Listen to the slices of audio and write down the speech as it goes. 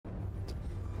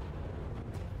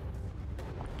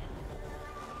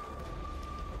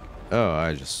Oh,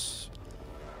 I just...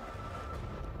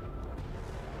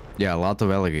 Yeah, a lot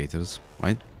of alligators,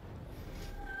 right?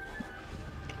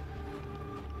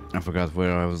 I forgot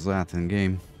where I was at in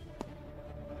game.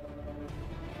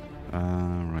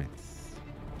 Right.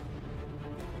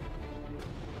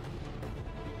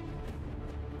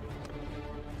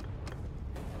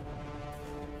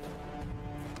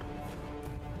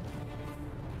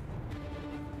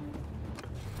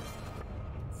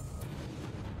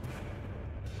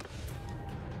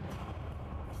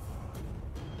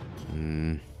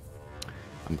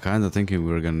 I'm kind of thinking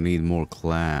we're gonna need more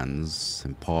clans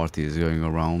and parties going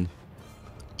around.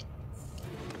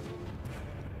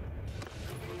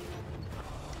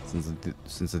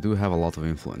 Since I do have a lot of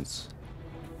influence.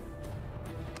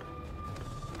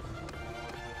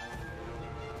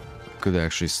 Could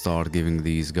actually start giving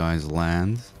these guys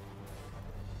land.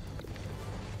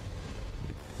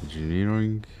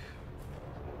 Engineering.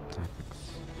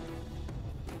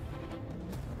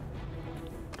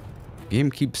 Game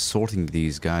keeps sorting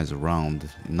these guys around,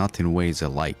 not in ways I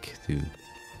like to.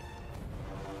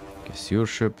 Okay,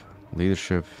 stewardship,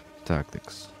 leadership,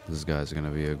 tactics. This guy's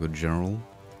gonna be a good general.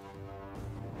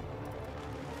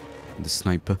 The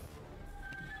sniper.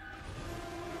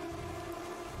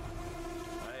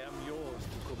 I am yours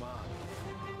to command.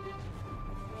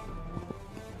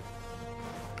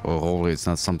 Well, hopefully it's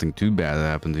not something too bad that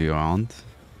happened to your aunt.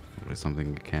 Or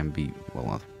something that can be, well,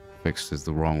 not fixed is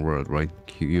the wrong word, right?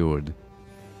 Cured.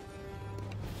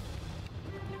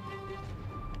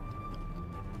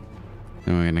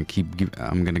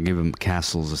 I'm gonna give him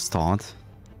castles a start.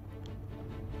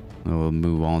 And we'll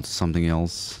move on to something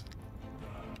else.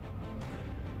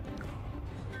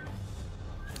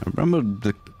 I remember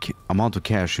the amount of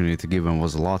cash you need to give him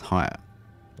was a lot higher.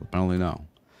 Apparently no.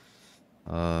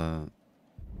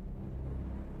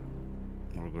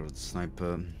 Warlord,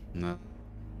 sniper, no.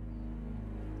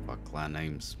 Fuck clan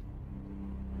names.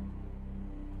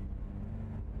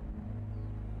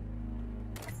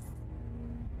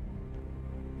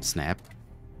 Snap.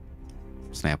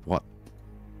 Snap what?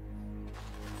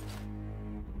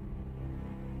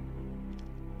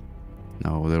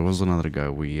 No, there was another guy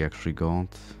we actually got.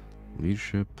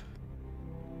 Leadership.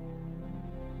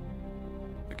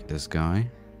 Look at this guy.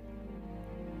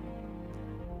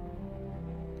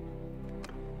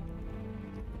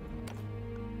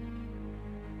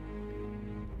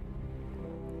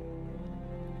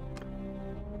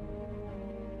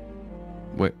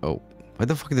 Wait, oh. Why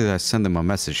the fuck did I send him a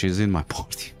message? He's in my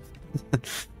party.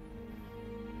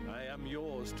 I am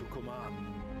yours to command.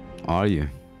 Are you?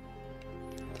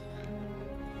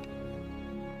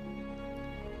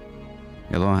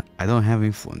 I don't have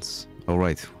influence. Oh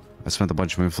right, I spent a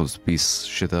bunch of influence to piece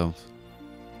shit out.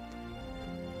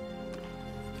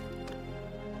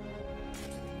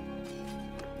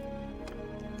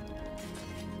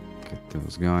 Get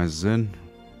those guys in.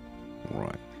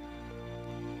 Right.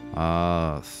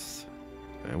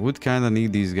 I would kind of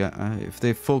need these guys. If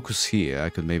they focus here, I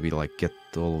could maybe like get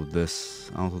all of this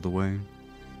out of the way.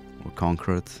 Or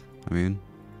conquer it, I mean.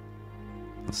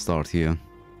 Let's start here.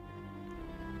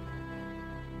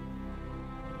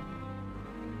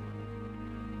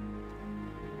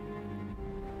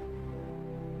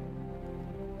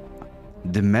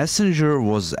 The messenger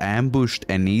was ambushed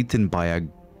and eaten by a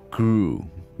grue.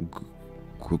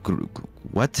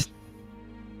 What?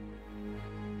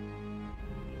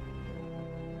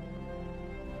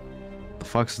 The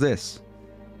fuck's this?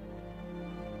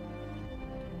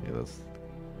 Yeah, that's...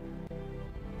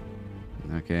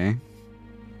 Okay.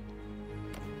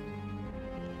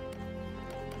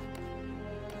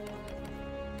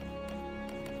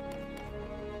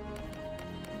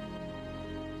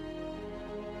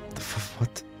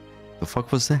 What the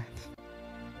fuck was that?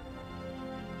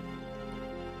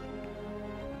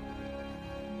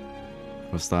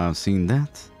 First time I've seen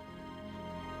that.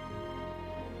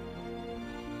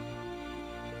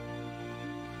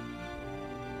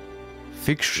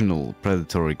 Fictional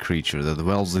predatory creature that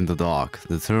dwells in the dark.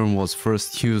 The term was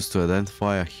first used to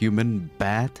identify a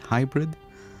human-bat hybrid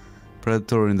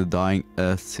predator in the Dying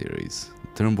Earth series.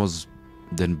 The term was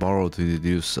then borrowed to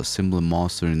introduce a similar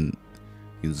monster in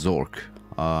Zork,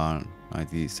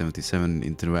 1977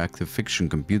 interactive fiction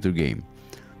computer game,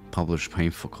 published by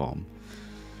Infocom.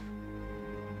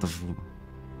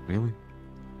 Really?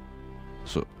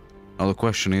 So, now the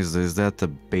question is that a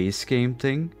base game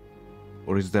thing?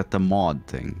 Or is that a mod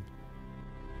thing?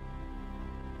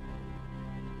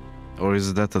 Or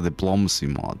is that a diplomacy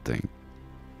mod thing?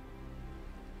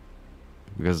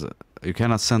 Because you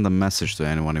cannot send a message to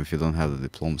anyone if you don't have the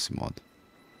diplomacy mod.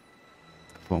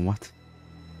 From what?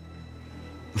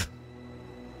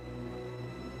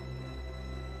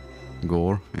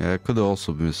 Gore. Yeah, it could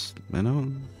also be, you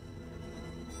know,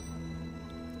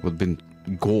 would have been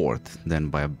gored then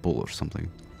by a bull or something.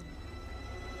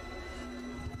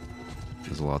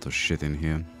 There's a lot of shit in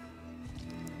here.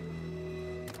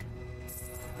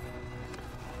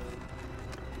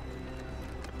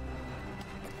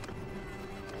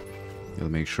 Gotta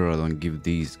make sure I don't give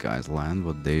these guys land,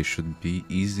 but they should be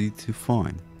easy to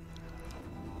find.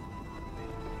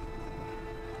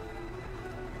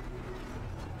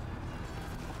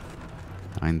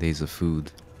 Nine days of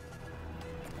food.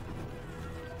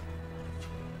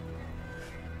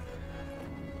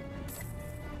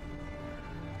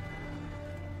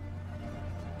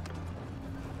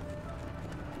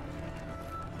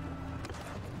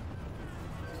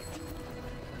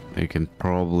 They can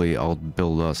probably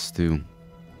outbuild us too.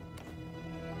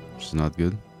 Which is not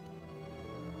good.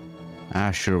 Ah,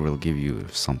 sure, we'll give you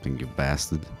something, you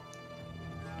bastard.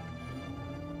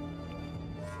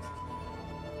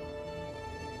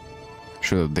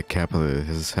 Should have decapitated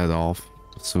his head off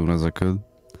as soon as I could.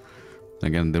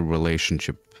 Again, the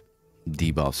relationship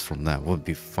debuffs from that would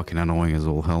be fucking annoying as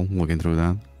all hell, looking through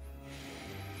that.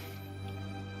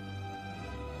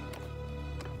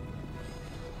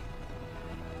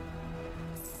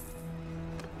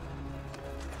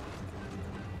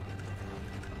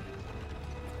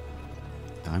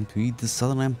 Time to eat the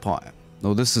Southern Empire.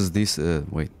 No, this is this,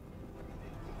 wait.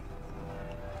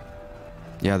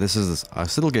 Yeah, this is this. I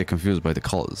still get confused by the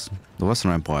colors. The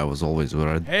Western Empire was always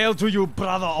red. Hail to you,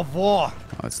 brother of war!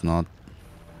 No, it's not.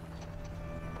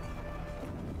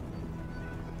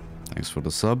 Thanks for the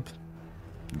sub.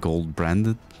 Gold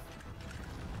branded.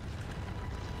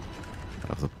 I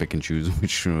have to pick and choose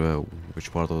which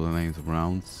part of the name to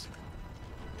pronounce.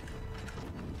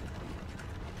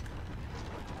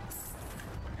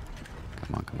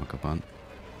 Come on, come on, come on.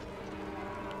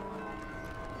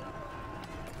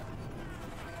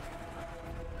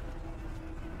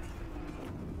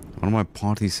 One of my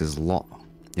parties is law.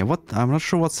 Yeah, what? I'm not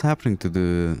sure what's happening to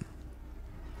the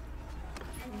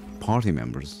party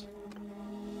members.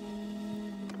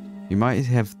 You might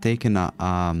have taken a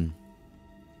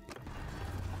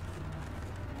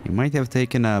you might have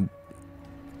taken a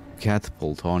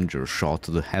catapult on your shot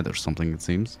to the head or something, it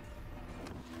seems.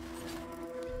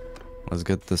 Let's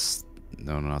get this.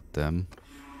 No, not them.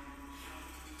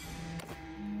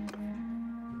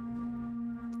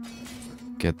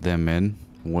 Get them in.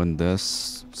 Win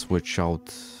this. Switch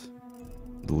out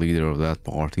the leader of that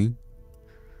party.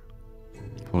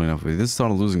 Funny enough, we did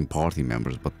start losing party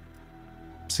members, but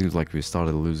seems like we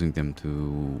started losing them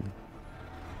to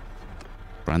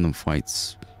random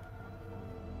fights.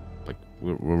 Like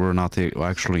we're not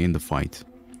actually in the fight,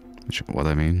 which what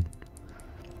I mean.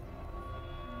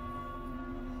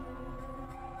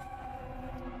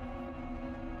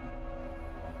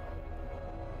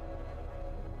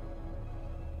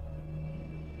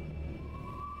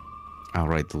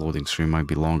 Alright, the loading screen might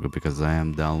be longer because I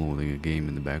am downloading a game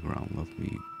in the background. Let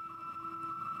me...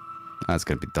 That's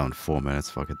gonna be done in 4 minutes,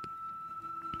 fuck it.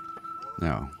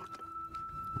 Now,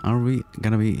 are we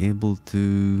gonna be able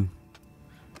to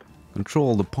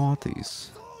control the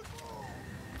parties?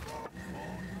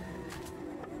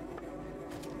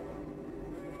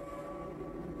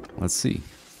 Let's see.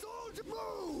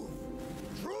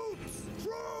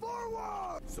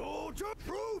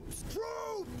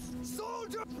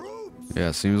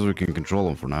 Yeah, seems we can control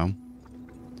them for now.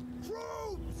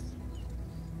 Troops!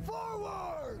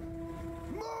 Forward!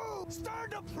 Move!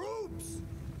 Stand up, troops!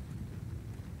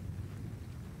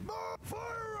 Move!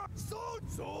 Fire!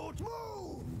 Soldiers!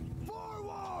 Move!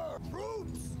 Forward!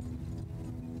 Troops!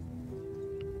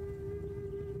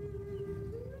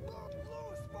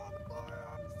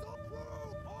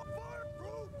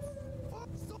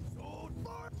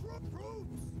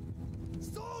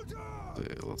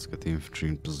 Let's get the infantry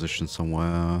in position somewhere.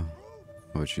 How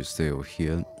about you stay over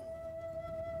here?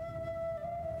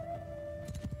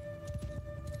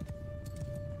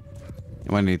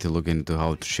 I might need to look into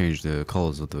how to change the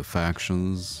colors of the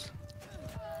factions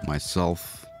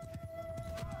myself.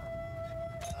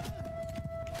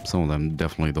 Some of them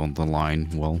definitely don't align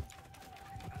well.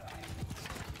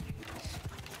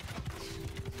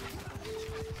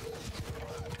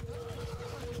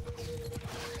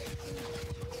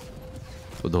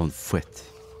 So don't fit,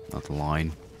 not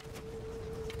align.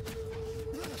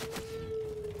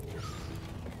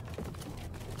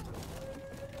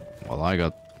 Well, I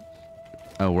got...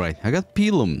 Oh, right. I got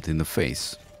peelumed in the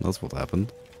face. That's what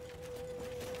happened.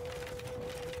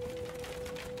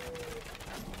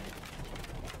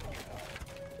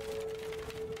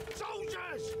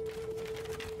 Soldiers!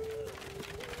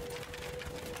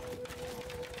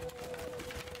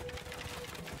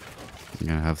 I'm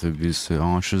gonna have to abuse the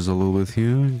archers a little bit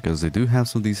here, because they do have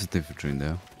some decent infantry in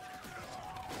there.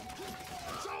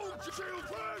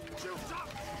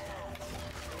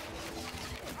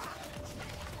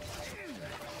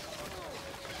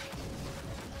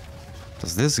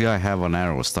 Does this guy have an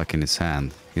arrow stuck in his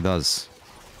hand? He does.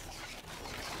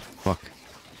 Fuck.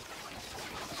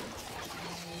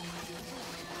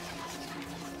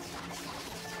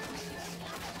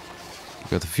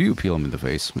 Got a few peel him in the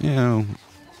face. Yeah.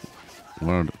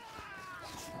 Word.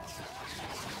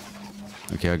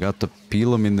 Okay, I got to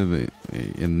peel him in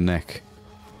the neck.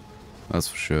 That's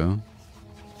for sure.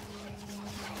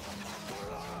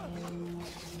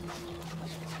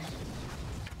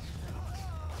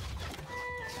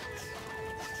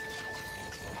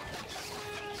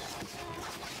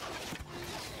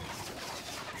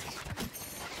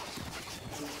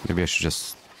 Maybe I should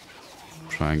just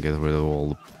try and get rid of all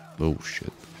the... Oh,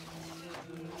 shit.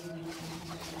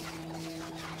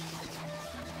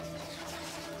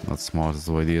 Not smart as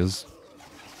the way it is.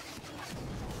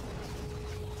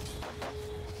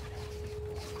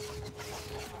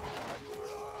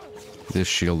 This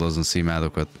shield doesn't seem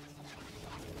adequate.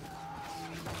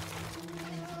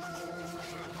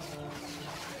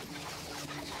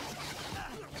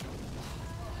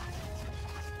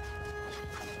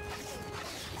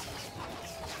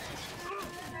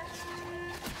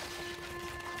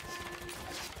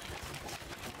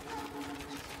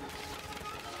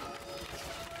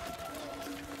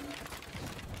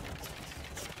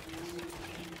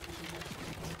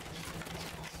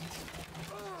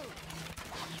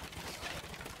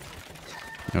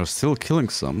 They're still killing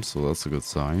some, so that's a good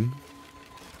sign.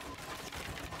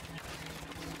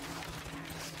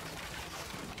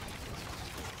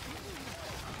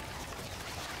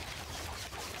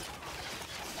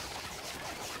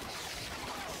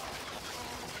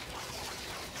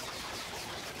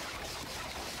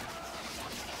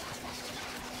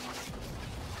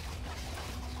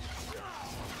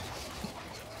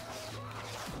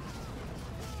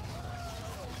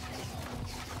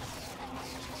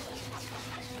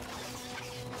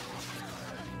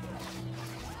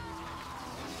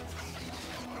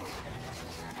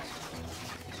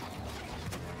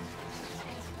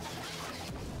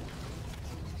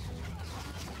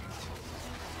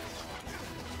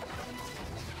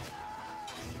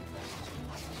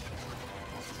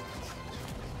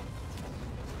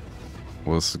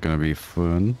 Well, this is gonna be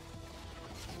fun.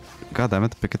 God damn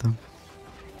it, pick it up.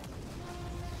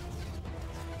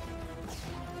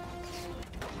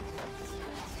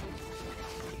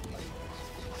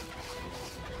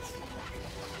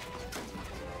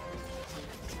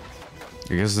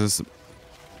 I guess this...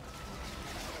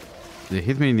 They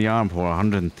hit me in the arm for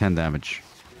 110 damage.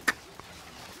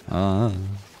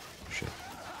 Shit.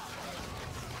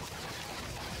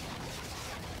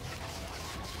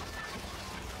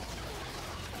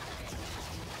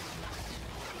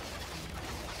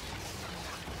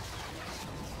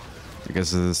 I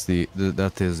guess this is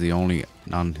that is the only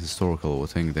non-historical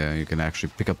thing there. You can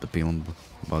actually pick up the peel,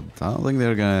 but I don't think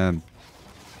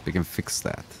they can fix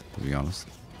that, to be honest.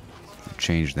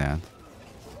 Change that.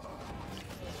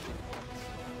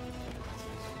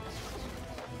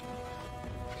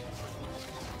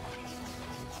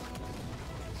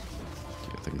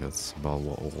 I think that's about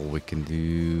all we can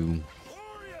do.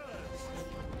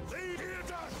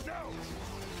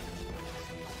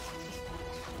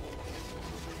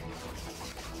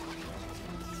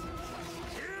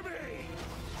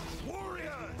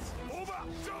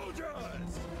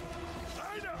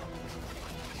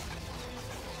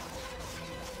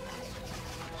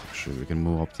 We can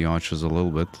move up the archers a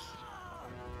little bit.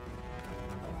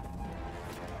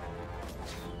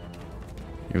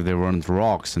 If there weren't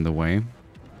rocks in the way.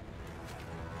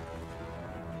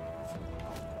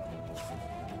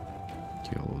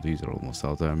 Okay, well, these are almost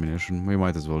out of ammunition. We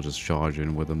might as well just charge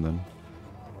in with them then.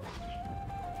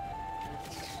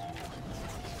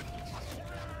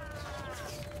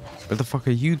 Where the fuck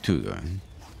are you two going?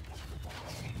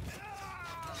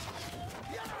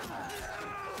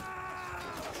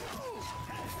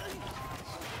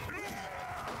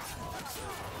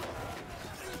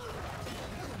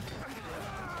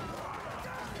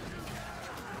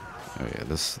 Oh yeah,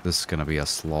 this is gonna be a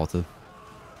slaughter.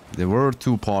 There were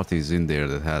two parties in there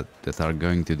that are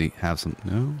going to have some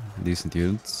decent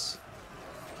units.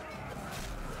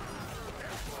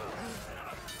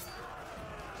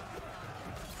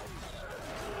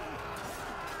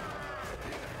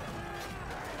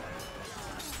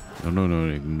 No,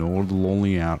 ignore the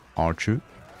lonely archer.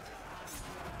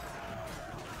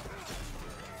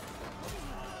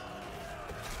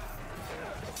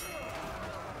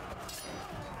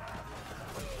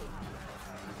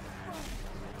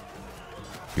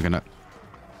 You're gonna...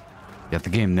 Yeah, the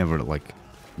game never, like...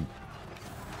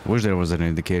 I wish there was an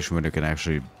indication where you can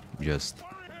actually just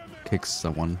kick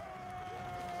someone.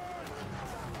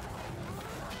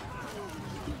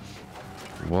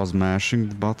 Was mashing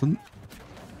the button.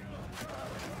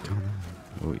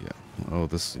 Oh yeah. Oh,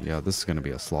 this is gonna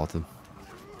be a slaughter.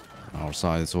 On our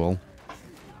side as well.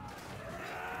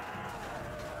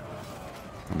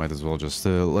 I might as well just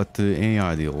let the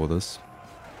AI deal with us.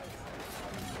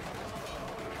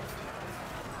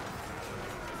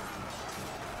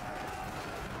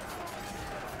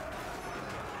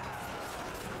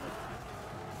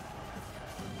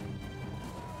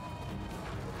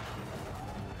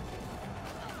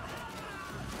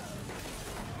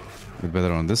 Bit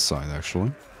better on this side,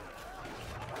 actually.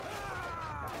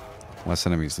 Less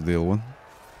enemies to deal with.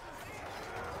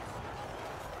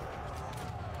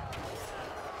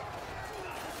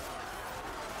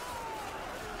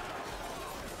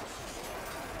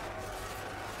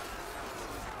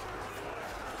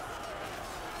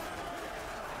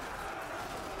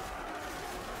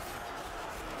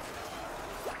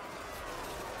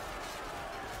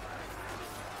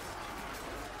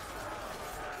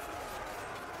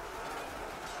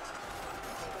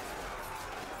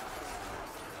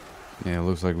 Yeah, it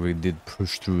looks like we did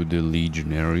push through the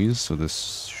legionaries, so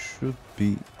this should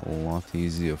be a lot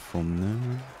easier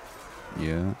from there.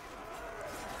 Yeah.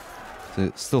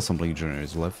 There's still some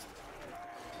legionaries left.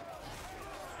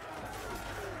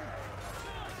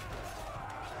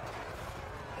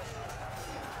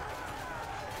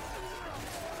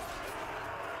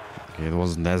 Okay, it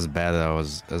wasn't as bad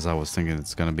as I was thinking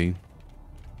it's gonna be.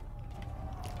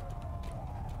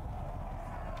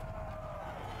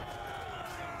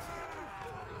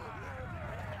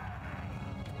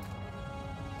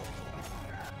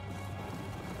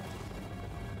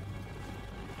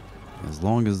 As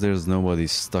long as there's nobody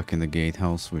stuck in the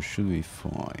gatehouse, we should be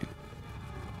fine.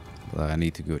 But I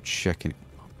need to go check it.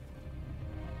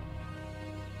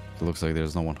 It looks like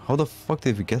there's no one. How the fuck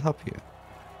did we get up here?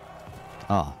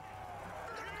 Ah.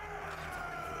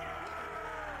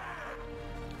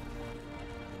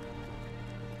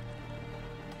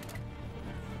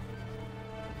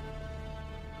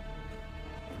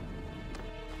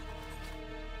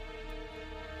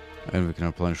 And we can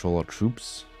replenish all our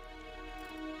troops.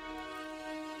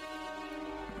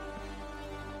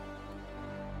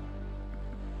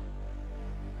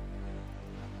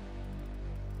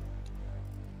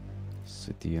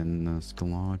 Scythian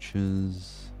skull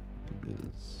archers.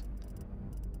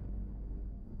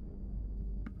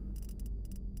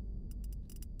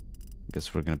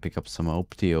 Guess we're gonna pick up some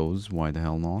Optios. Why the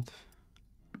hell not?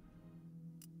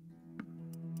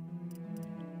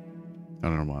 I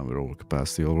don't know why we're over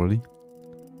capacity already.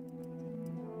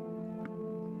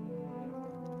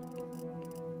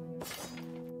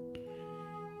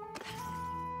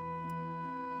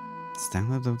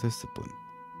 Standard of discipline.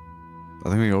 I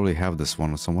think we already have this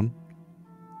one with someone.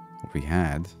 What we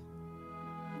had.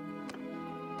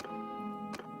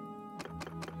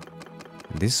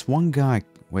 This one guy.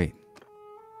 Wait.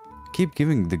 Keep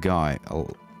giving the guy.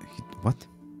 What?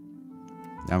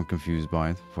 I'm confused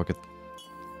by it. Fuck it.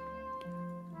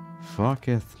 Fuck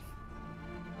it.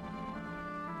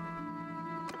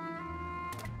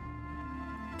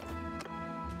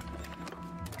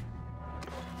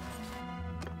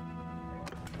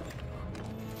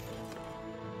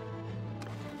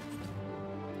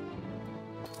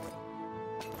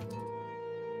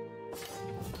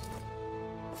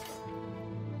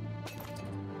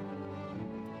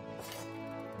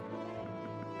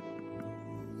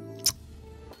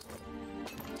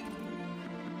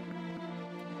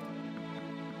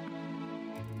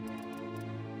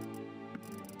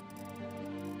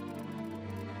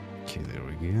 Okay, there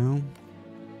we go.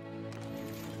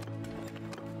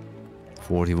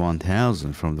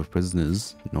 41,000 from the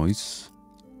prisoners. Nice.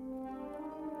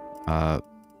 I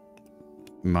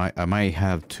might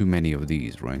have too many of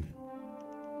these, right?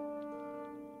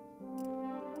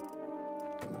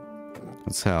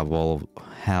 Let's have all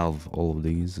of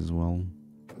these as well.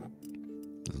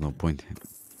 There's no point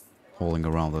hauling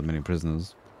around that many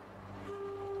prisoners.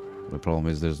 The problem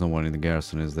is there's no one in the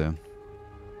garrison, is there?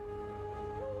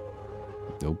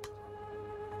 Nope.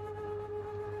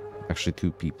 Actually,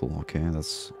 2 people. Okay,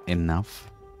 that's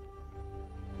enough.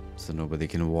 So nobody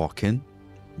can walk in.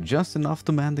 Just enough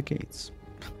to man the gates.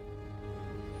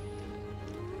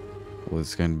 Well,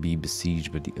 it's going to be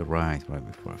besieged, but right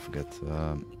before I forget.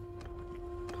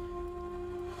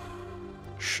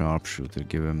 Sharpshooter,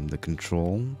 give him the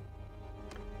control.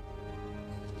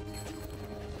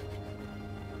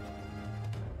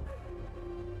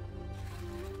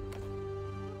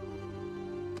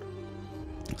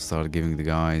 start giving the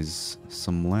guys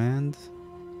some land.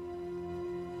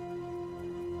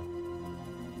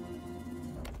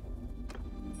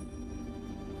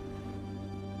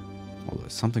 Oh,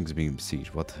 something's being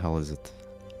besieged. What the hell is it?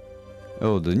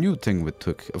 Oh, the new thing we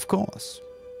took. Of course.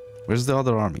 Where's the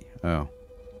other army? Oh.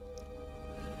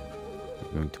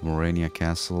 We're going to Morania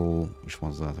Castle. Which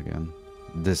one's that again?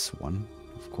 This one,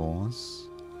 of course.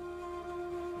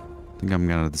 I think I'm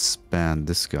gonna disband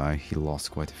this guy. He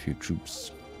lost quite a few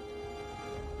troops.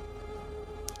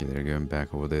 Okay, they're going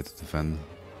back over there to defend.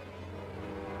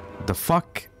 The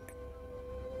fuck?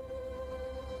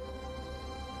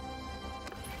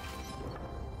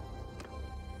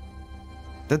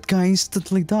 That guy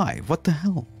instantly died. What the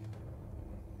hell?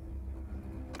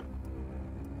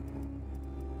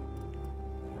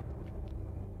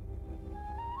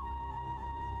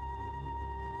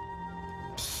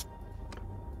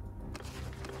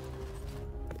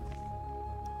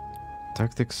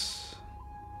 Tactics.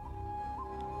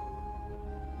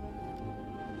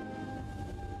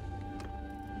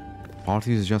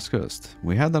 Party is just cursed.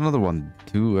 We had another one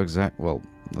do exact, well,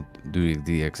 not do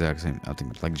the exact same, I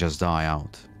think, like just die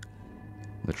out.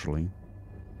 Literally.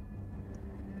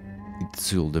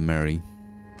 Itzul the Merry.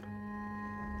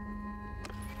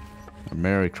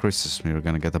 Merry Christmas, we're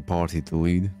gonna get a party to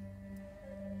lead.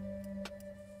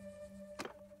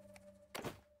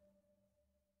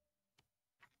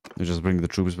 They just bring the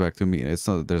troops back to me. It's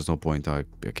not, there's no point, I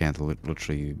can't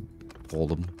literally hold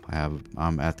them.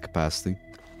 I'm at capacity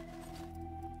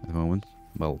at the moment.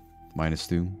 Well,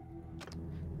 -2.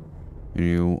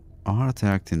 You are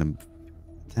attacked in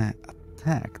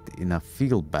a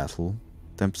field battle.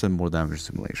 10% more damage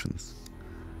simulations.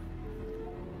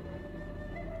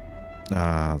 We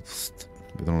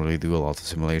don't really do a lot of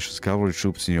simulations. Cavalry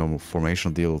troops in your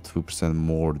formation deal 2%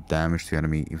 more damage to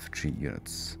enemy infantry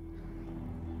units.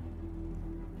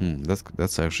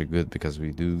 That's actually good because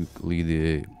we do lead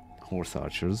the horse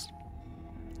archers.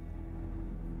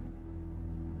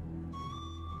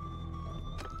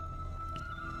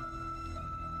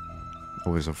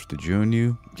 Always offer to join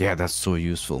you. Yeah, that's so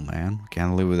useful, man.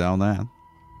 Can't live without that.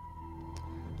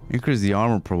 Increase the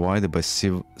armor provided by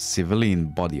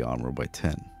civilian body armor by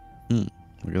 10.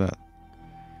 Look at that.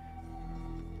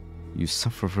 You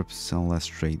suffer 4% less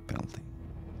trade penalty.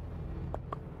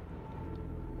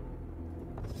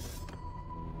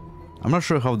 I'm not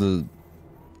sure how the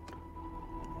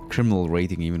criminal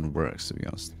rating even works, to be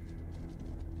honest.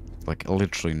 Like,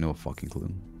 literally no fucking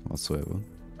clue whatsoever.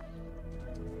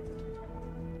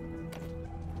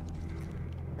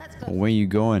 Where you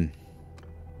going?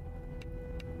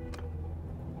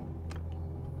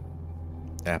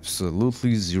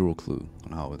 Absolutely zero clue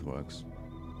on how it works.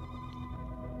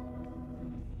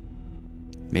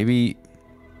 Maybe...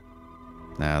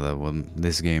 Nah, that one.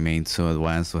 This game ain't so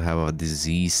advanced to have a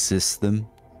disease system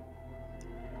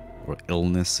or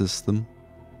illness system.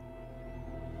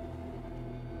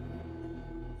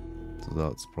 So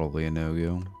that's probably a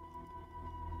no-go.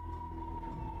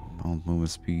 Mount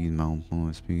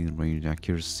movement speed, range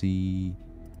accuracy.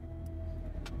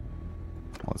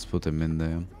 Let's put him in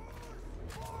there.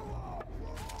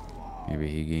 Maybe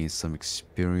he gains some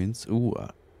experience. Ooh,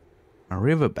 a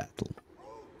river battle.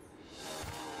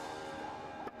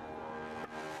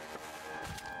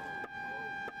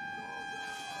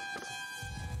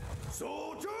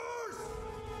 Soldiers!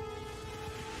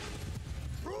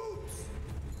 Troops!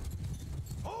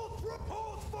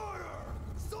 Hold fire!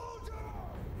 Soldier!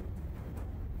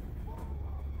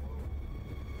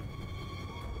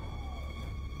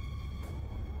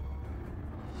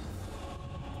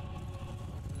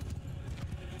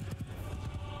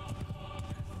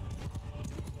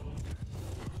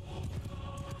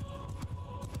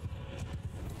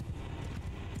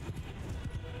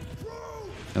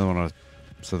 I don't want to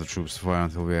set the troops to fire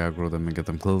until we aggro them and get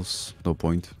them close. No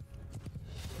point.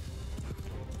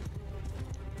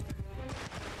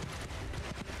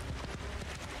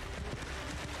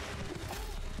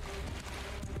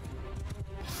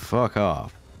 Fuck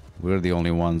off. We're the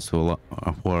only ones who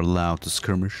are allowed to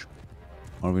skirmish.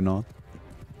 Are we not?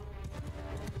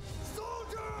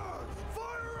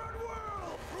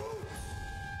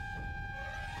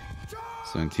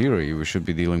 So in theory, we should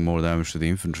be dealing more damage to the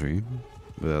infantry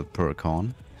without perk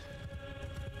on.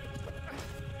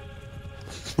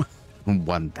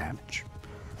 1 damage.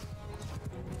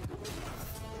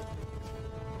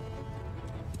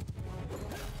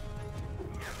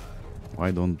 Why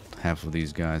don't half of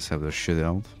these guys have their shit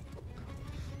out?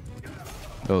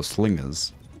 Oh,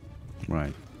 slingers.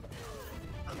 Right.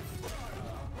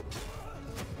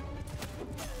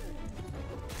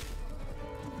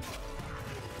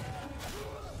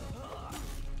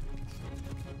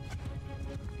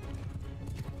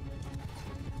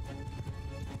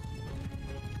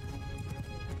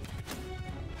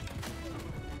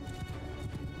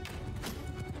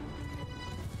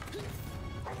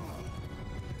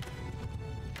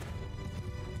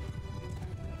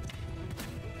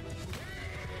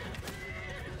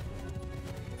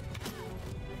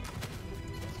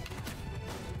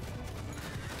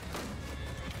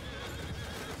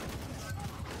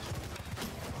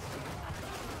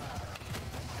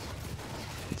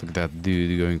 that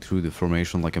dude going through the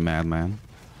formation like a madman.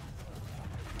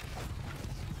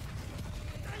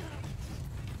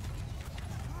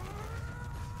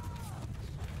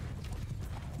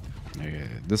 Yeah,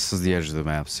 this is the edge of the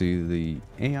map. See, the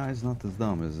AI is not as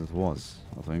dumb as it was,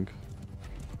 I think.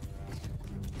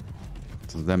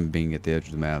 So them being at the edge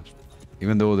of the map.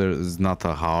 Even though there is not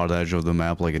a hard edge of the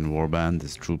map like in Warband,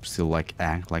 these troops still like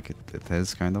act like it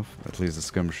is, kind of. At least the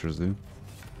skirmishers do.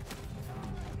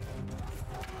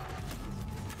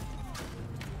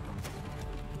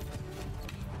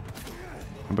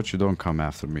 How about you don't come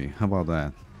after me? How about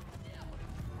that?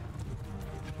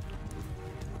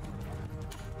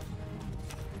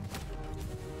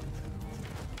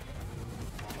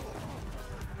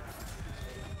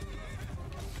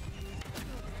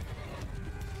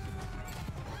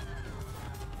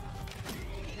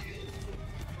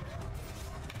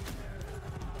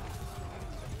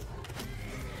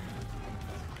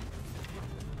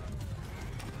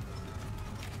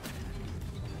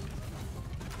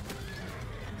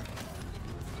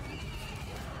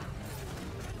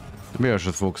 Maybe I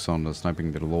should focus on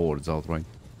sniping the lords outright.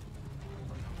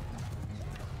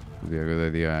 Would be a good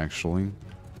idea, actually.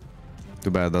 Too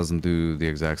bad it doesn't do the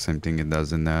exact same thing it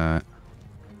does in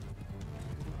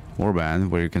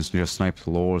Warband, where you can just snipe the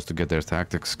lords to get their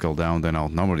tactics skill down, then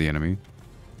outnumber the enemy.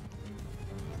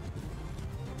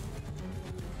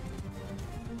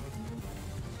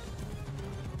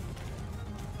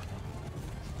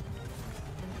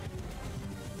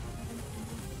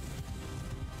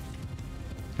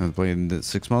 I've played the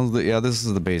 6 months. Yeah, this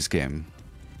is the base game.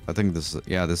 I think this is,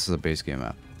 yeah, this is a base game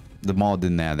map. The mod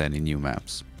didn't add any new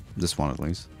maps. This one at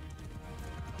least.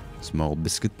 Small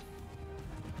biscuit.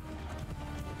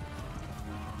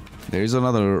 There is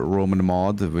another Roman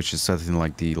mod which is set in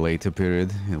like the later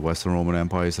period in Western Roman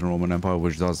Empire, Eastern Roman Empire,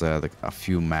 which does add like, a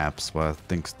few maps, but I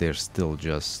think they're still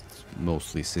just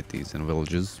mostly cities and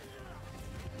villages.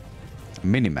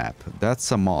 Minimap.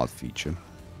 That's a mod feature.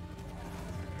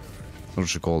 What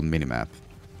should call it minimap?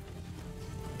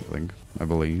 I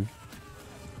believe.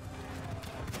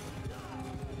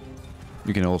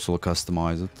 You can also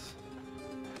customize it.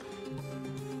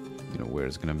 You know where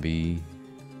it's gonna be.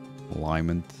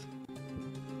 Alignment.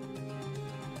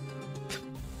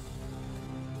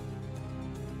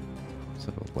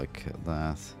 So like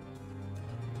that.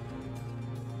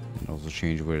 And also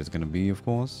change where it's gonna be, of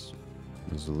course.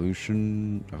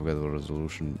 Resolution. I forgot the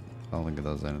resolution. I don't think it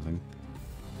does anything.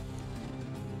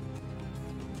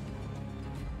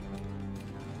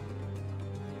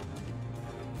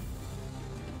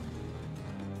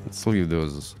 Let's leave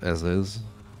those as is.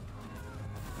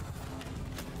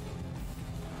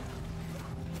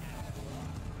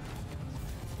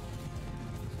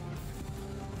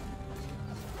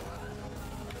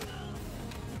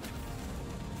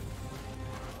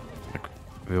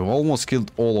 We've almost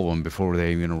killed all of them before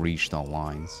they even reached our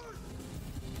lines.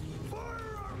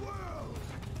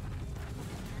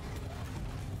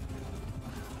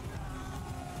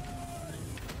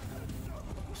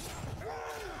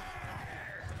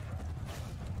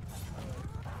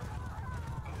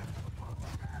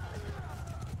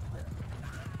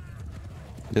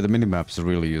 Yeah, the minimaps are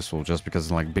really useful just because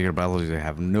in like bigger battles you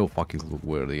have no fucking clue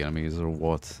where the enemies or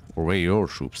what, or where your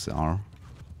troops are.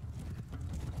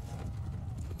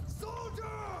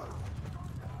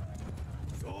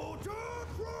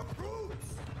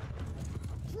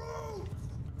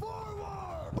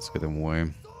 Let's get them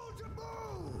away.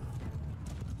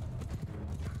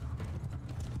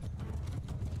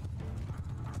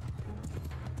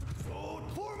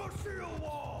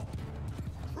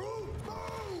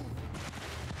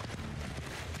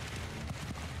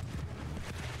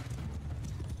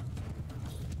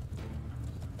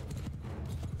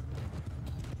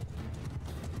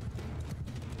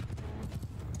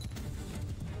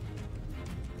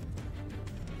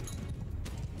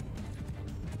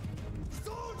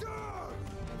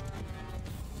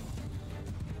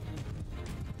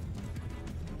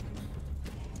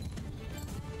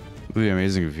 It would be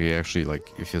amazing if you actually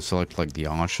like, if you select like the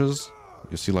archers,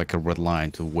 you see like a red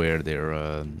line to where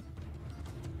their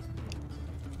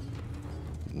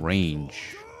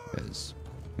range is.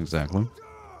 Exactly.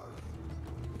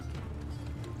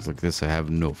 It's like this, I have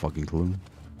no fucking clue.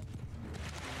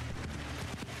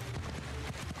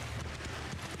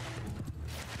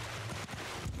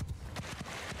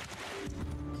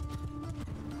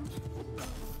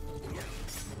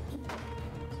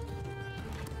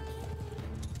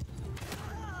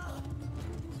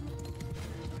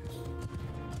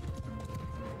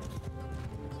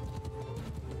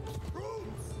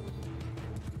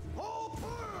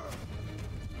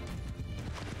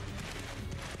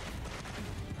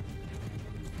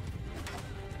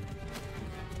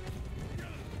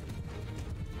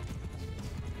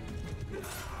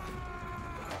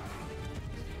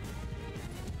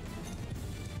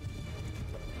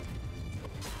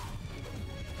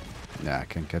 Yeah, I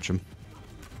can't catch him.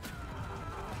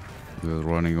 They're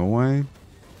running away.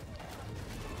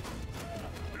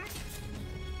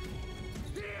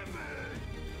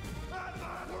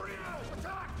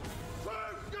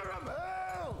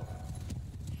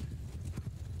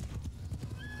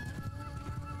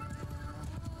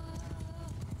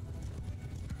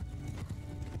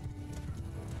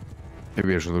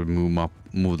 Maybe I should have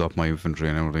moved up my infantry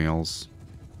and everything else.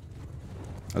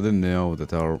 I didn't know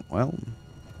that our... Well,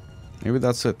 maybe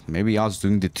that's it. Maybe us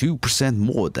doing the 2%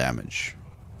 more damage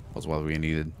was what we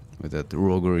needed with that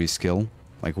roguery skill.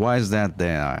 Like, why is that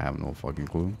there? I have no fucking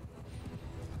clue.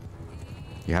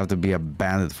 You have to be a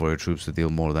bandit for your troops to deal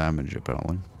more damage,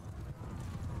 apparently.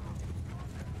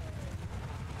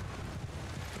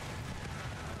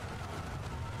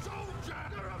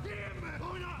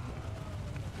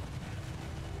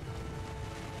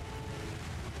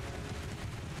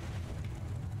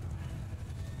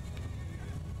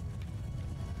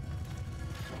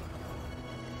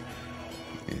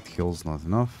 Kills not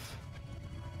enough.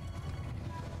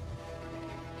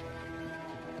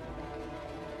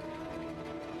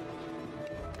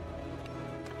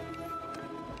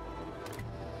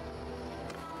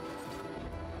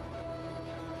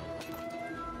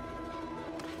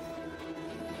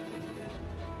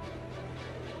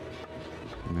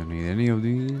 I don't need any of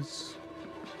these.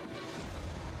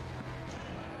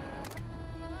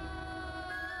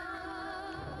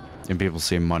 And people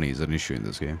say money is an issue in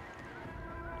this game.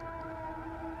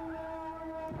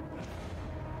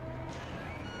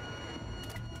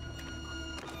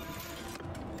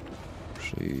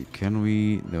 Can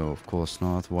we? No, of course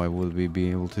not. Why would we be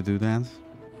able to do that?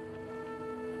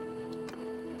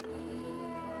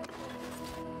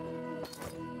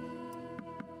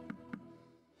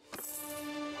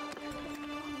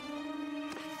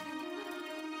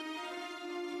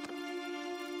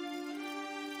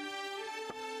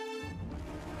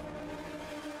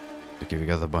 Okay, we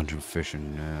got a bunch of fish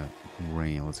and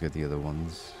rain. Let's get the other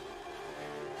ones.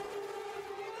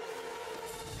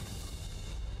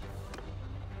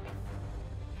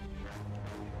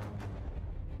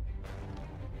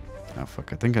 Ah,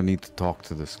 fuck, I think I need to talk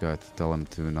to this guy to tell him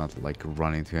to not, like,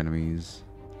 run into enemies.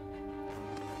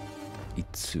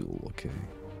 Itsul, okay.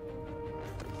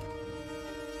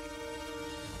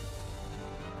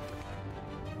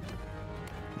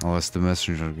 Unless the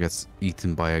messenger gets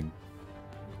eaten by a...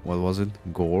 What was it?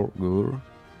 Gru?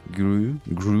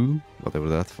 Whatever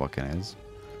that fucking is.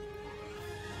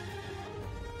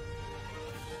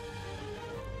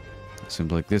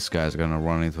 Seems like this guy's gonna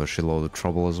run into a shitload of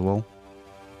trouble as well.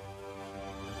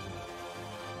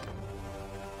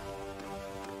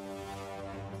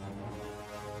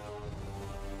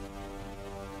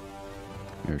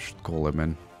 Maybe we should call him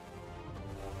in.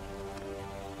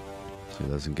 So he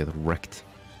doesn't get wrecked.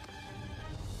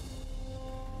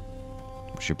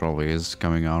 She probably is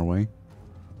coming our way.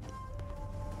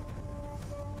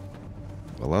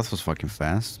 Well, that was fucking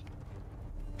fast.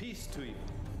 Peace to you.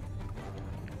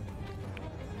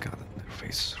 God, their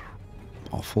faces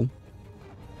are awful.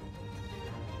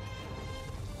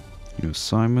 New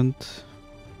assignment.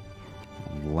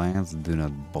 Lands, do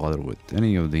not bother with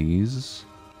any of these.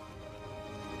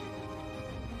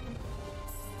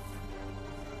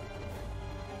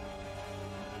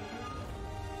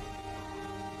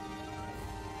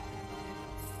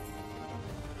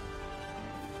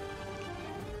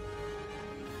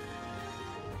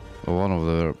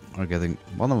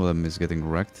 One of them is getting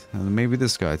wrecked, and maybe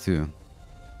this guy too.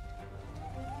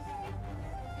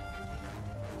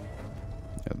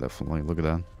 Yeah, definitely. Look at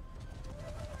that.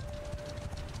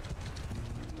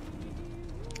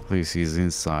 At least he's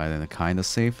inside and kind of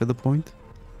safe at the point.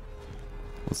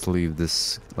 Let's leave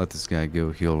this. Let this guy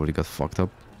go. He already got fucked up.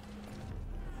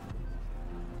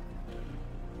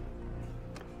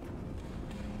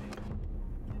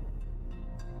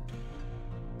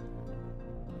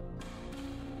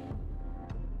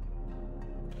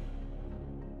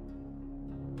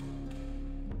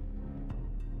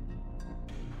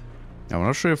 I'm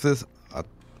not sure if this...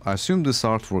 I assume this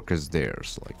artwork is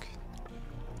theirs, like...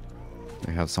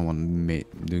 They have someone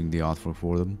doing the artwork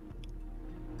for them.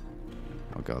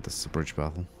 Oh god, this is a bridge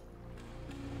battle.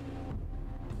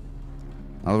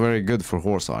 Not very good for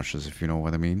horse archers, if you know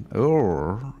what I mean.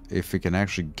 Or, if we can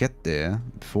actually get there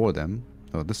before them...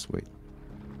 Oh, this way.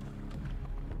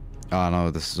 Ah,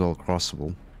 no, this is all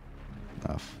crossable.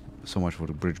 So much for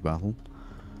the bridge battle.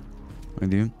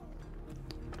 Idea.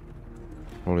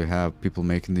 Probably have people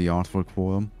making the artwork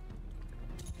for them.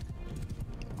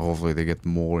 Hopefully they get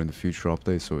more in the future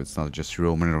updates, so it's not just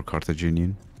Roman or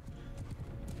Carthaginian.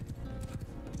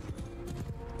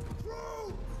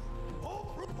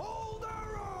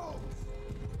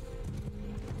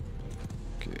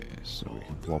 So we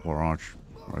can plop our arch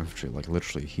infantry like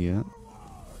literally here.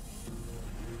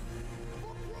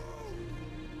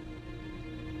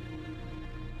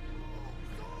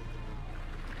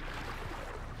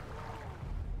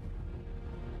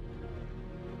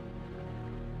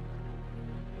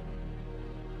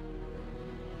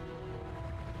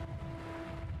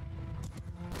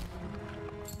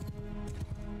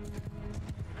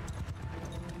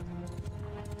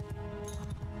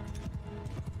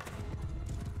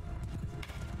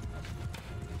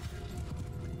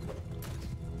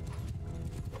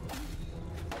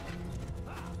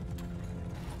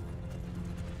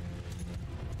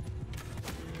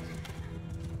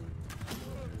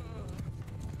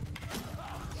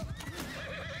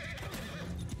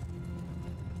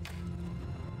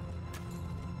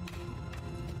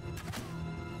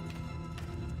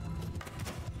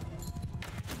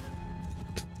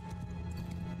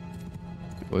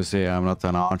 Well, say I'm not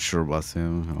an archer, but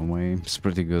my aim's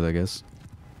pretty good, I guess.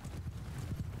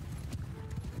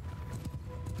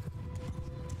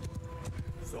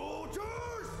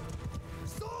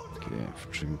 Okay,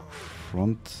 infantry in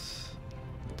front,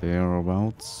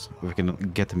 thereabouts. If we can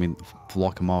get them in,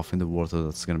 block them off in the water,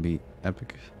 that's gonna be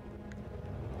epic.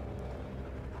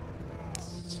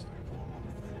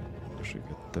 Should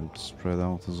get them spread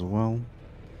out as well.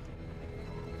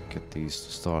 Get these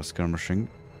to start skirmishing.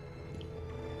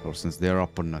 Or since they're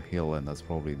up on a hill and that's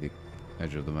probably the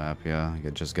edge of the map, yeah, I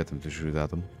can just get them to shoot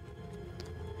at them.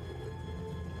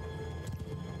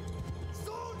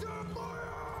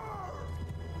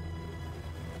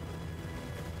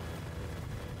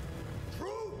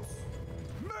 Troops,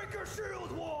 make a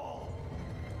shield wall.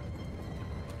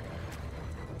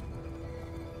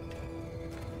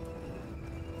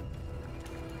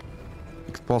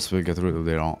 You could possibly get rid of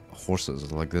their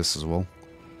horses like this as well.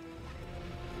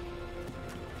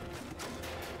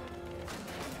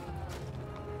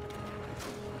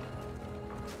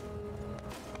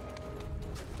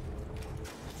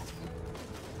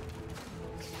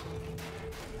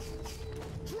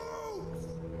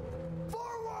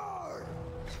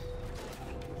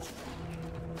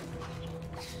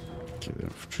 Okay, the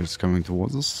infantry is coming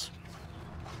towards us.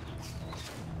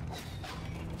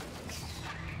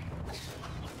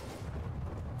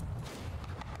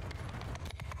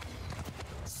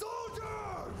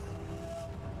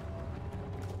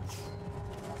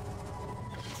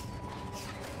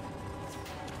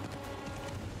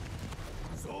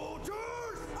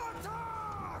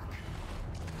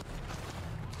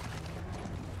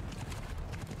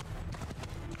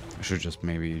 I should just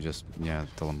maybe just, yeah,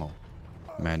 tell them all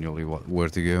manually where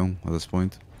to go at this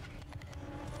point.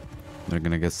 They're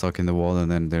gonna get stuck in the wall and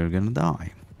then they're gonna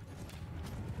die.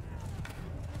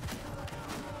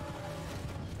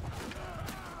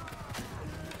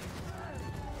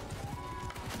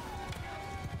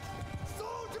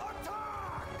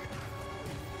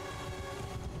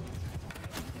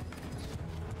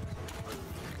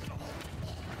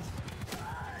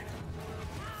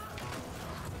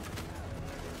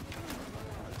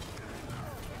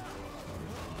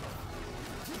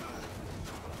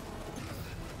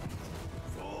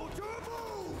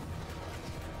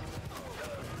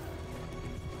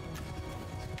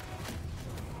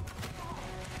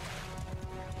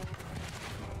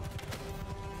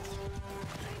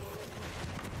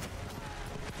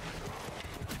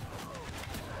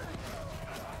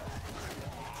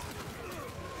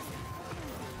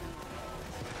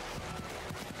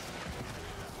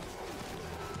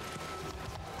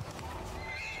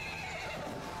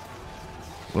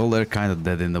 Well, they're kind of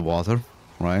dead in the water,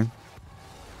 right?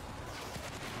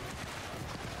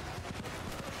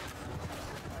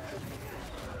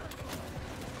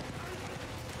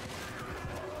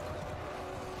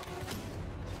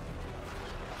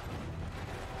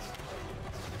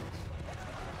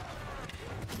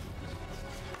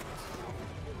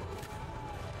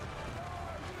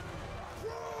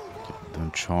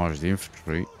 Don't charge the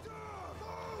infantry.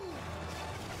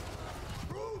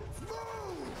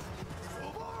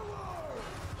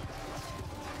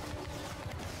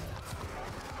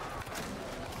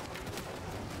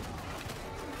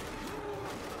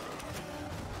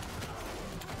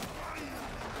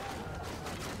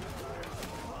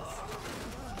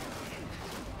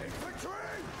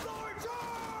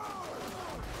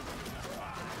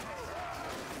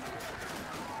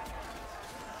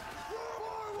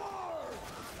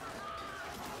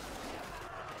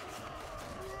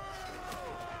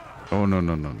 Oh, no,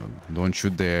 no, no, no. Don't you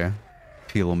dare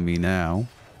peel on me now.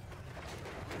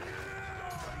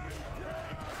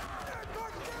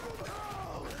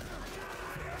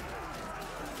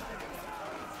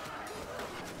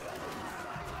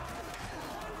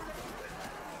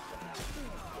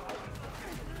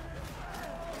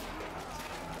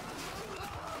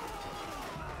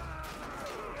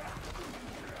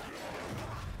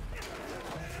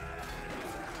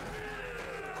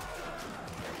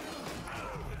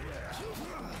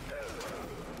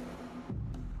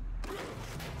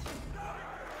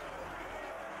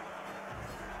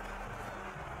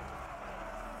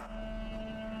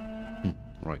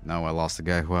 Right now I lost the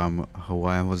guy who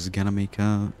I was gonna make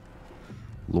a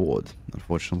lord,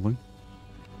 unfortunately.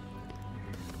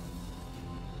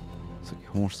 So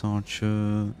horse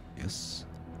archer, yes.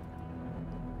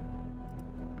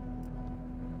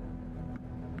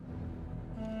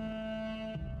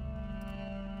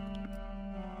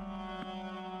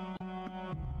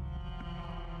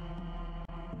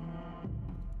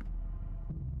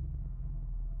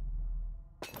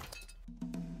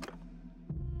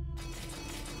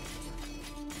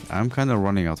 I'm kind of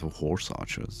running out of horse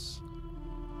archers.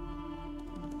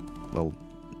 Well,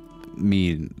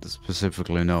 me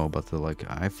specifically no, but like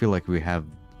I feel like we have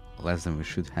less than we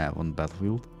should have on the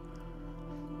battlefield.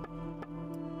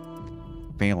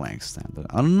 Phalanx standard,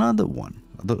 another one.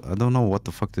 I don't know what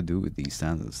the fuck to do with these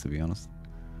standards, to be honest.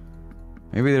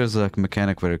 Maybe there's a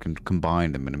mechanic where you can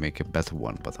combine them and make a better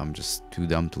one, but I'm just too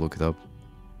dumb to look it up.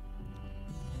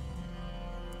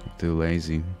 Too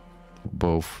lazy.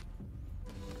 Both.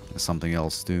 There's something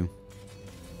else too.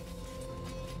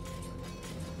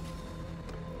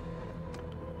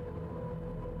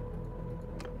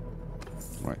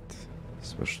 Right.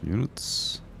 Special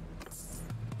units.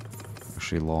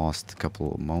 Actually lost a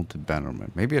couple of mounted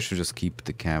bannermen. Maybe I should just keep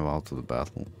the cav out of the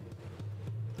battle.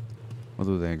 What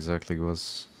do they exactly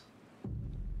was?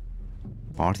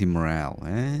 Party morale.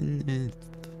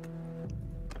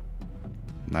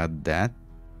 Not that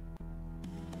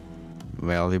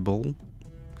valuable,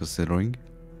 considering.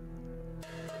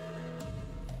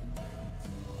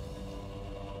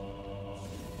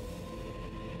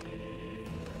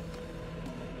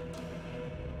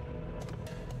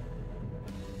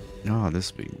 Oh, this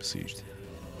is being besieged.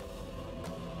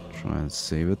 Try and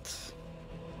save it.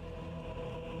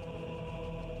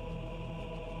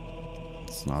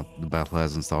 It's not, the battle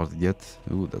hasn't started yet.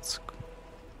 Ooh, that's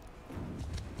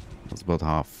about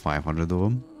half 500 of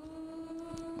them.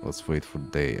 Let's wait for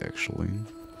day actually.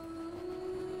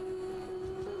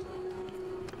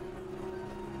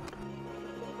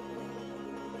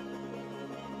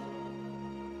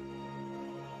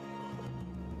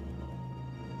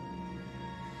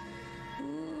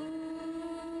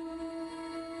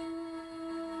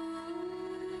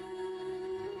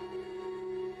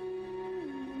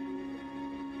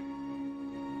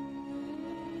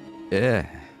 Yeah.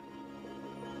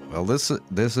 Well, this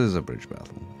is a bridge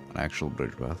battle, an actual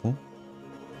bridge battle.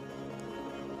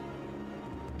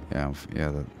 Yeah,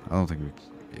 yeah. I don't think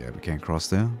we can't cross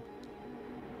there.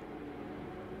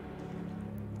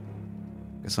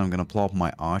 Guess I'm gonna plop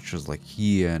my archers like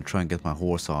here and try and get my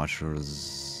horse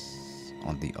archers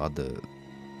on the other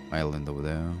island over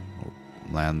there, or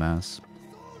landmass.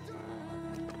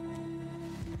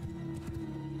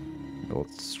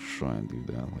 Let's try and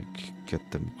do that, like get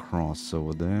them cross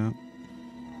over there.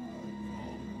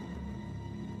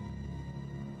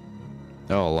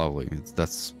 Oh, lovely.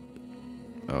 That's...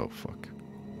 Oh, fuck.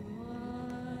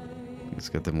 Let's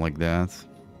get them like that.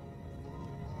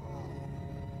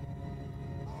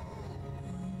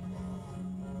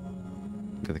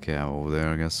 Get the cow over there,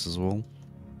 I guess, as well.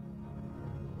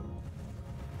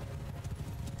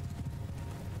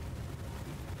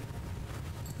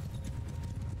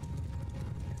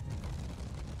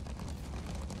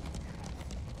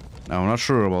 Now, I'm not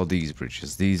sure about these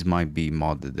bridges. These might be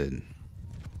modded in.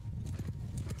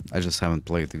 I just haven't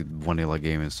played the vanilla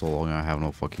game in so long, I have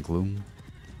no fucking clue.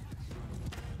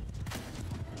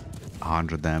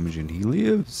 100 damage and he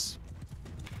lives.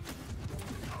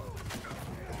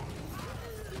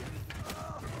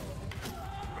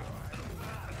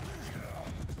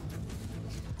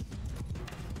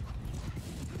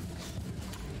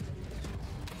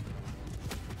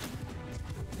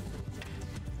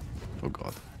 Oh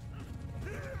god.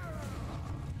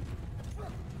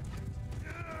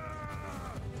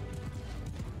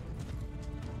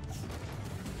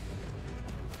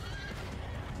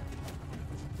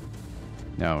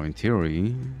 Now, in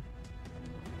theory,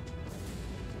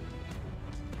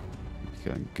 we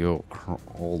can go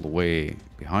all the way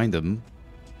behind them.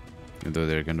 Even though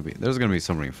there's gonna be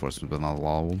some reinforcements, but not a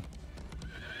lot of them.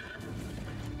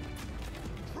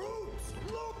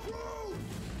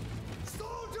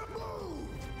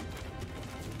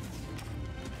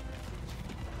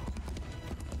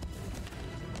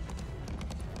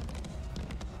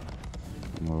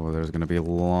 Oh, there's gonna be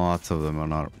lots of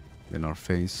them in our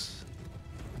face.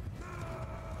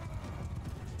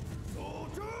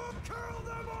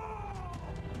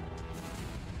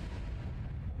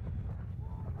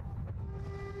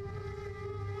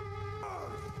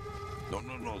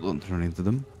 No, don't turn into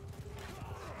them.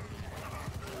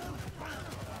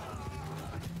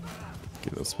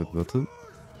 Okay, that's a bit better.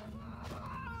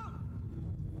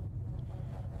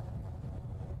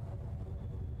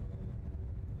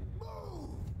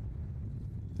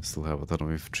 I still have a ton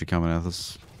of infantry coming at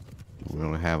us. We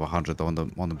only have 100 on the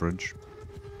bridge.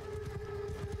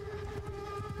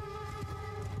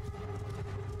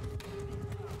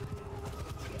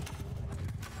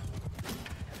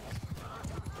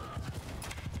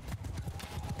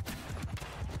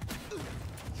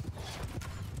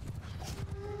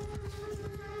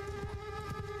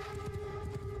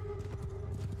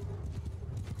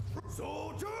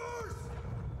 Soldiers!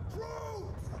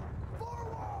 Troops!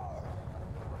 Forward!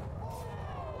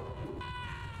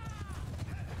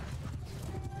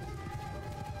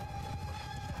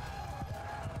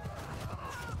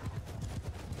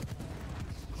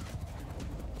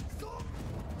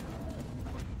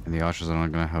 And the archers are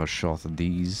not gonna have a shot at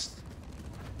these.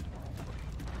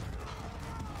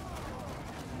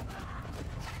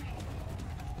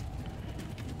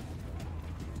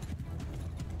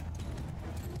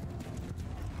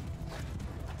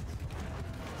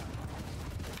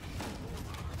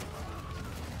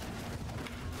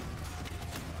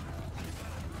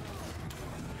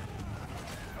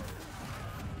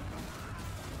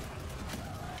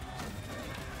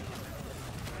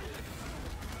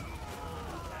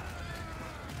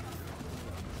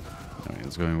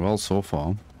 It's going well so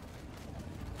far.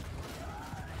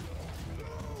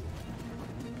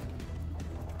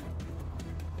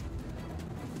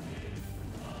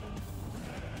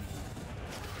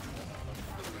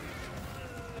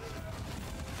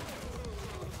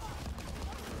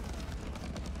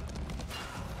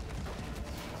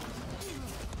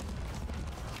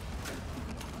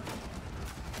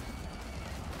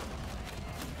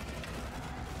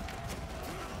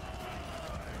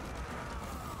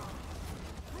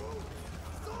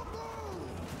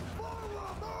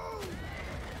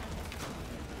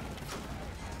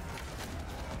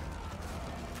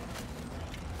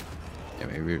 Yeah,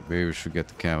 maybe we should get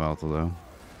the cav out of there.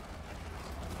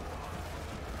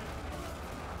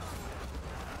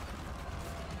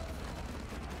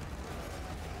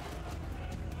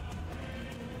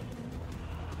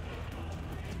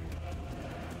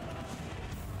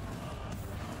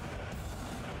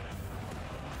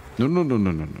 No.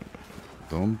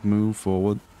 Don't move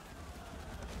forward.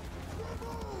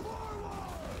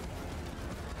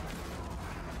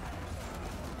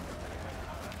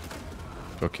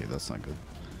 Okay, that's not good.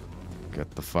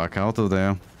 Get the fuck out of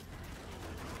there.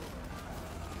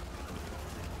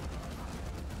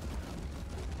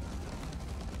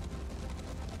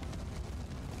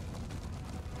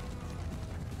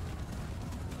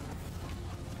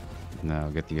 Now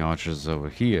get the archers over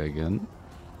here again.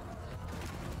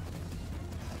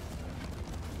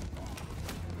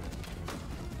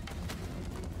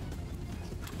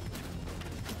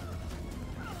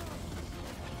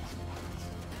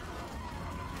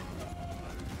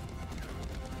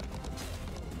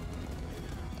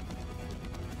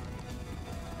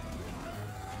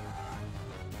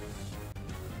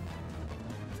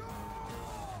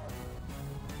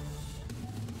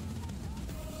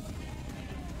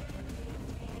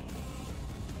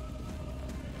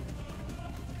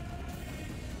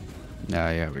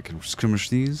 Yeah, we can skirmish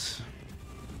these.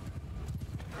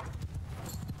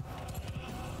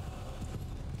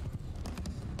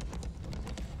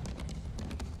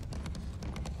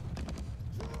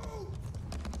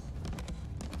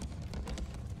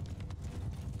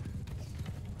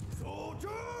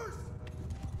 Soldiers!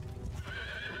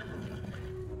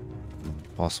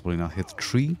 Possibly not hit the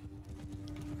tree.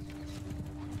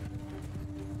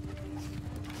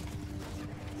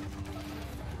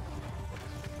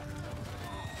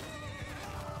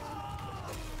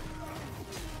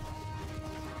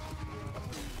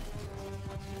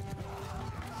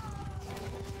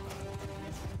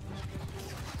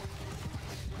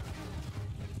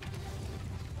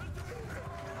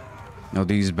 Now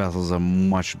these battles are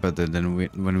much better than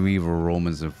when we were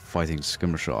Romans and fighting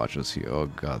skirmish archers here. Oh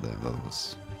god, that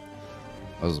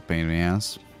was a pain in the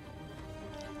ass.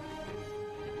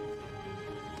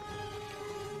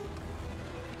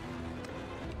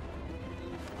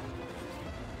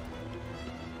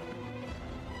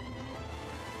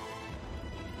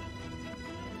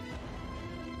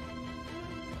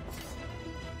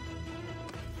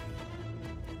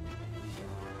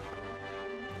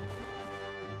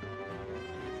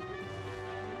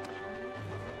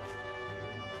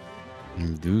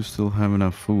 We do still have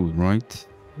enough food, right?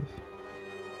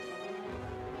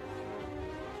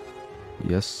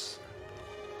 Yes.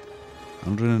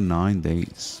 109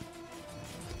 days.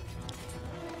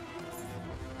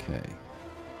 Okay.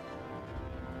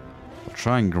 I'll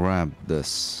try and grab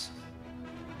this.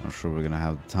 Not sure we're gonna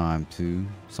have time to.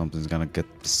 Something's gonna get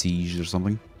besieged or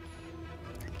something.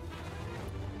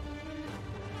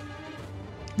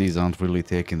 These aren't really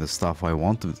taking the stuff I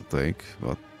wanted to take,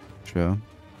 but sure.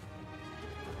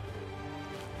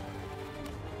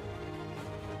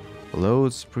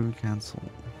 Loads pre-cancel.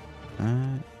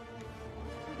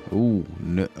 Oh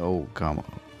no! Oh come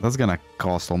on! That's gonna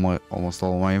cost almost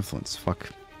all my influence.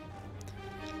 Fuck.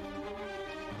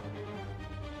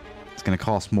 It's gonna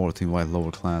cost more to invite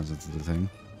lower clans into the thing.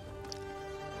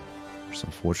 It's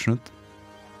unfortunate.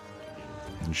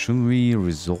 And shouldn't we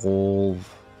resolve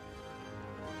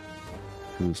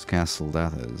whose castle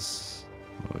that is?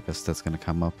 Well, I guess that's gonna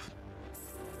come up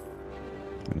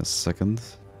in a second.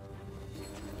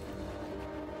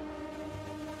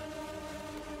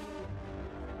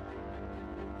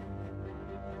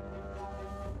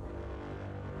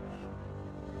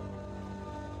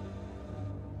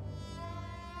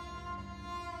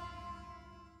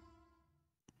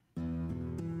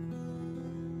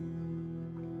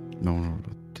 No,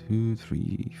 2,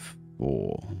 3,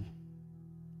 4.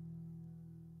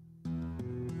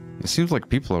 It seems like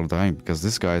people are dying because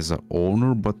this guy is an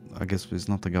owner, but I guess he's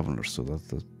not the governor, so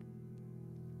that's... I'm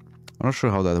not sure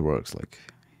how that works, like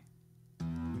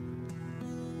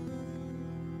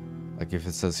if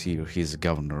it says here he's a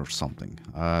governor or something.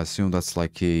 I assume that's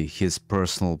like his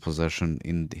personal possession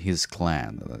in his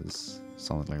clan, that is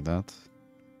something like that.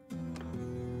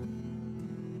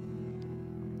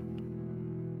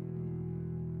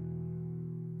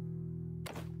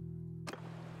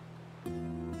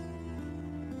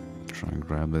 Try and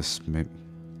grab this. Maybe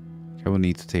I will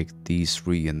need to take these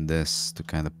 3 and this to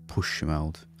kind of push him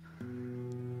out.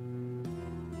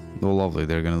 Oh lovely,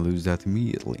 they're gonna lose that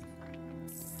immediately.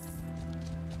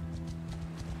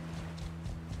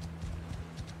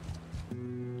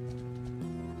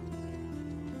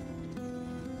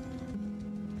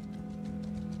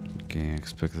 Okay, I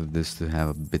expected this to have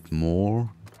a bit more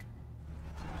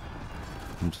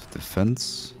in terms of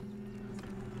defense.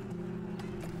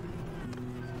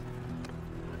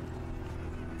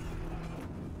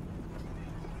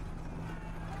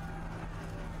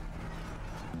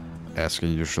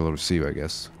 Asking you shall receive, I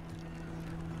guess.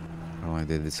 Why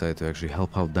they decided to actually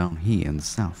help out down here in the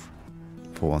south,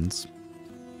 for once.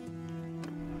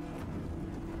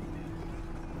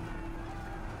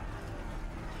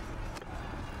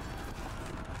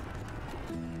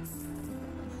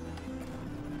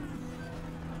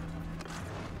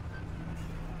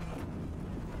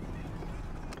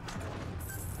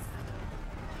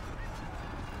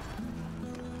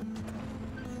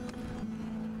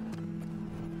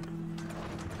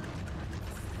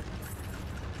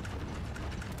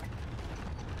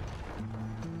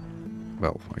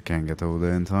 Well, I can't get over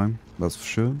there in time, that's for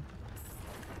sure.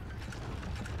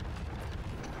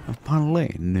 A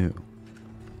parlay? No.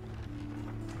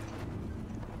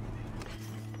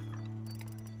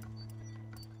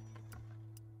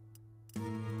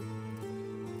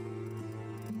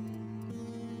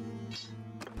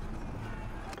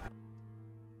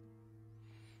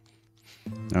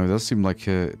 Now it does seem like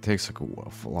it takes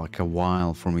like a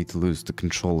while for me to lose the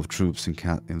control of troops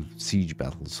in siege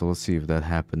battles. So let's see if that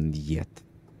happened yet.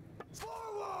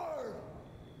 Forward!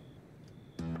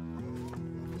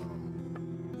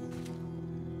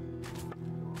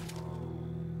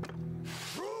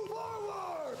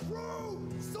 Forward!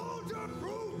 Through! Soldier!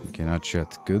 Through! Okay, not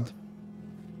yet. Good.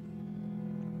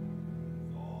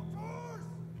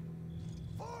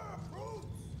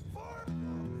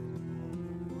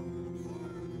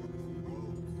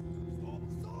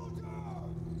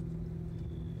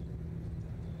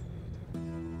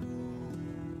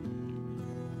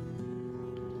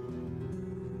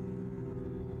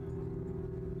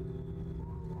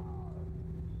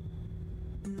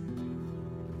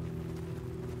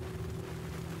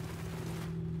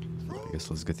 I guess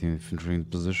let's get the infantry in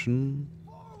position.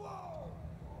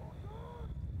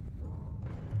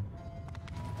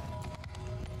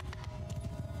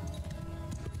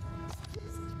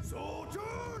 Soldiers!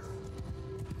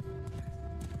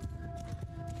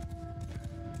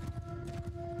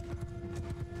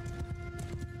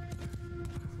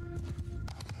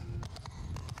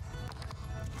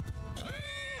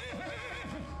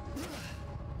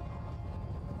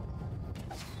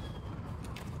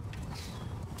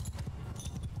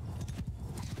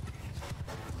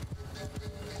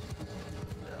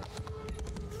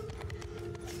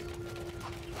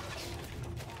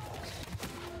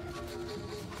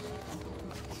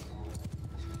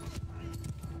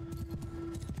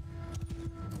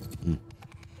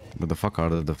 What the fuck are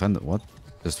the defenders? What?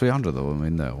 There's 300 of them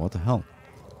in there. What the hell?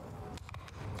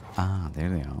 Ah, there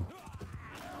they are.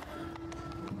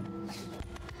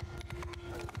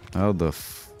 How the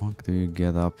fuck do you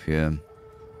get up here?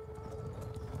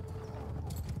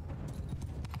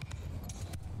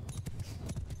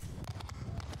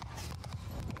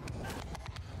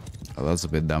 Oh, that's a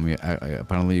bit dumb.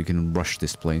 Apparently you can rush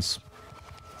this place.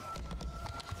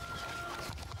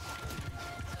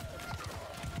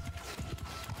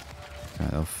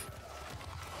 Kind of.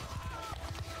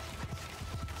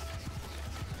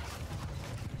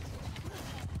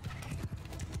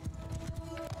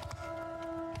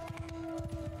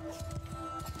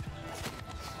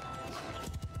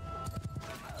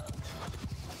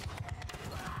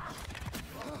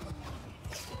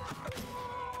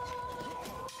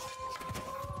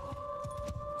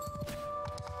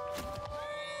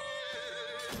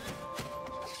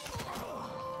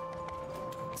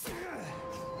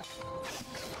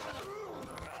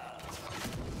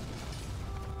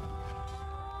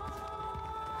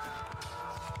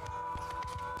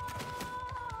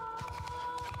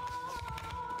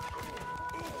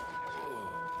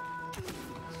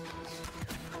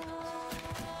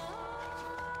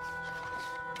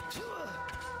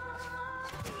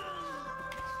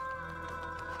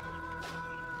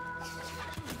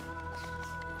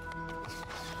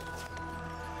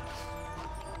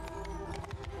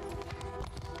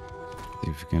 See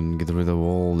if we can get rid of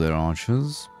all their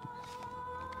archers.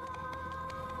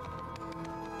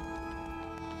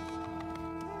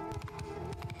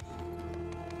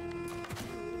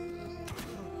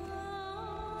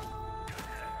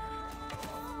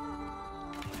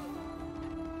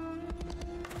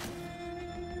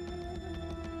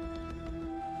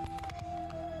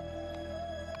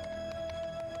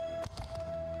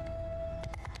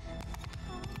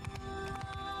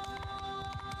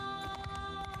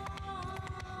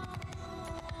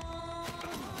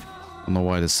 I don't know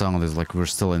why the sound is like we're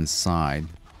still inside.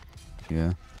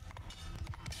 Yeah.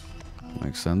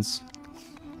 Makes sense.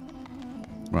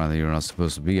 Rather, you're not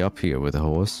supposed to be up here with a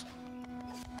horse.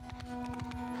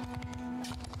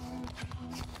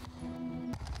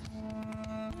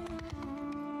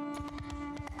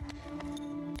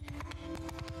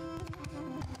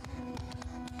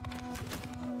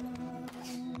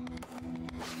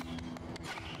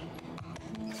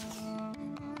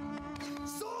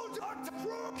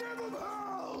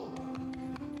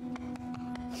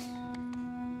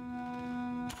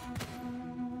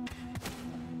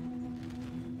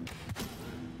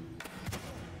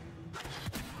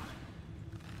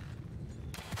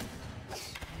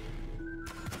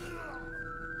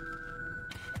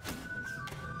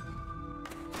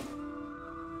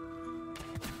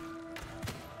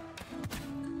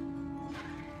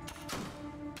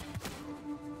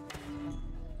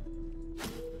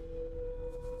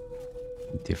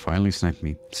 They finally sniped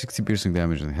me. 60 piercing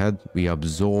damage in the head. We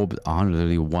absorbed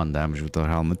 131 damage with our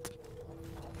helmet.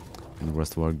 And the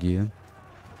rest of our gear.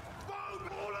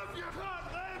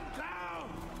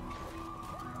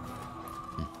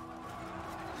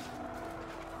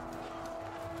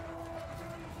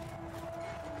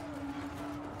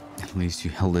 At least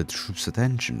you held the troops'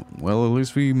 attention. Well, at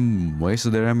least we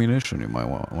wasted their ammunition, you might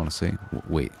want to say.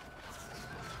 Wait.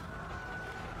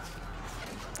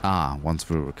 Ah, once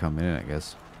we were coming in, I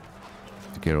guess.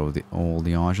 To get all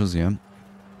the archers, yeah.